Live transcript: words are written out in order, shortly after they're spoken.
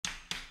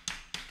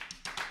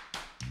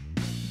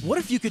What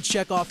if you could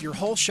check off your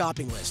whole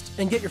shopping list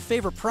and get your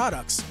favorite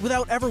products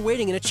without ever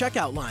waiting in a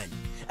checkout line?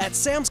 At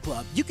Sam's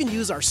Club, you can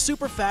use our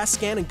super fast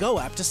Scan and Go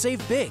app to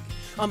save big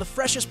on the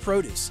freshest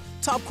produce,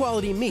 top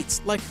quality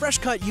meats like fresh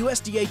cut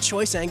USDA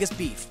Choice Angus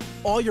beef,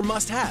 all your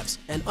must-haves,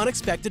 and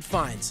unexpected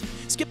finds.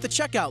 Skip the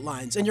checkout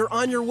lines and you're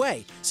on your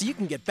way so you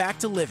can get back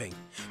to living.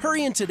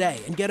 Hurry in today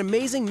and get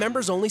amazing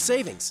members-only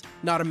savings.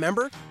 Not a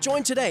member?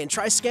 Join today and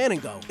try Scan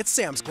and Go at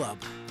Sam's Club.